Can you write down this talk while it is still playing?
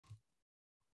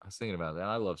was thinking about that.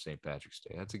 I love St. Patrick's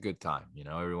Day. That's a good time. You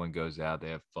know, everyone goes out, they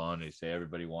have fun. They say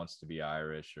everybody wants to be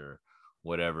Irish or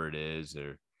whatever it is,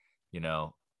 or, you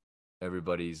know,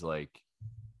 everybody's like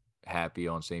happy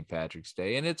on St. Patrick's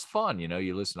Day. And it's fun. You know,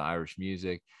 you listen to Irish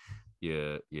music,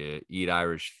 you eat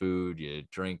Irish food, you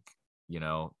drink, you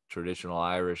know, traditional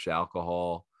Irish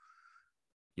alcohol,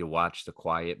 you watch The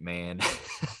Quiet Man,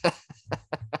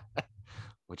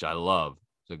 which I love.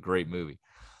 It's a great movie.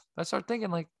 I start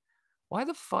thinking, like, why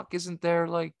the fuck isn't there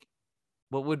like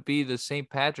what would be the St.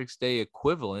 Patrick's Day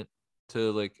equivalent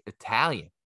to like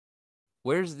Italian?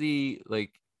 Where's the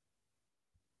like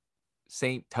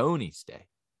St. Tony's Day?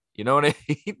 You know what I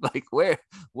mean? Like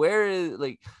where is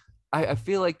like I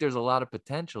feel like there's a lot of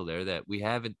potential there that we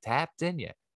haven't tapped in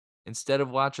yet. Instead of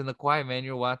watching The Quiet Man,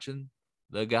 you're watching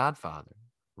The Godfather,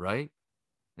 right?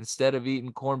 Instead of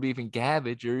eating corned beef and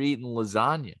cabbage, you're eating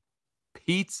lasagna,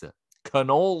 pizza,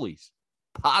 cannolis,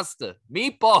 pasta,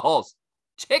 meatballs,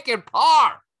 chicken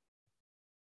parm,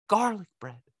 garlic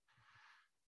bread.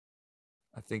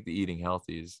 I think the eating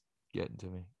healthy is getting to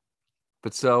me.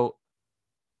 But so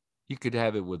you could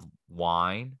have it with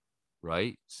wine,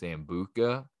 right?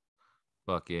 Sambuca,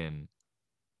 fucking,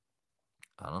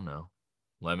 I don't know,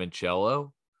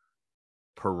 limoncello,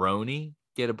 Peroni.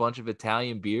 Get a bunch of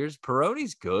Italian beers.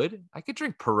 Peroni's good. I could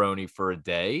drink Peroni for a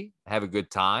day, have a good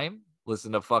time,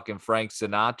 listen to fucking Frank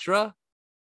Sinatra,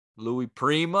 Louis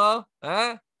Prima,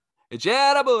 huh? I'm I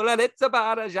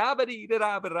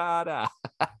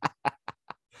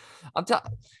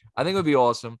think it would be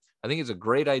awesome. I think it's a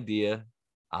great idea,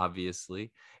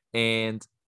 obviously. And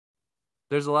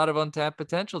there's a lot of untapped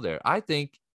potential there. I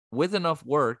think with enough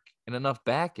work and enough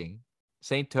backing,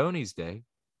 St. Tony's Day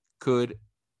could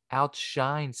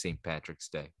outshine St. Patrick's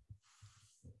Day.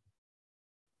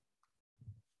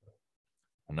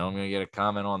 I know I'm going to get a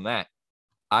comment on that.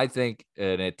 I think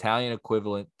an Italian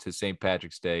equivalent to St.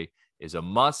 Patrick's Day is a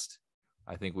must.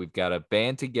 I think we've got to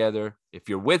band together. If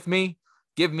you're with me,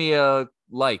 give me a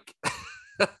like.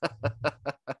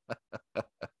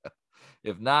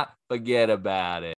 If not, forget about it.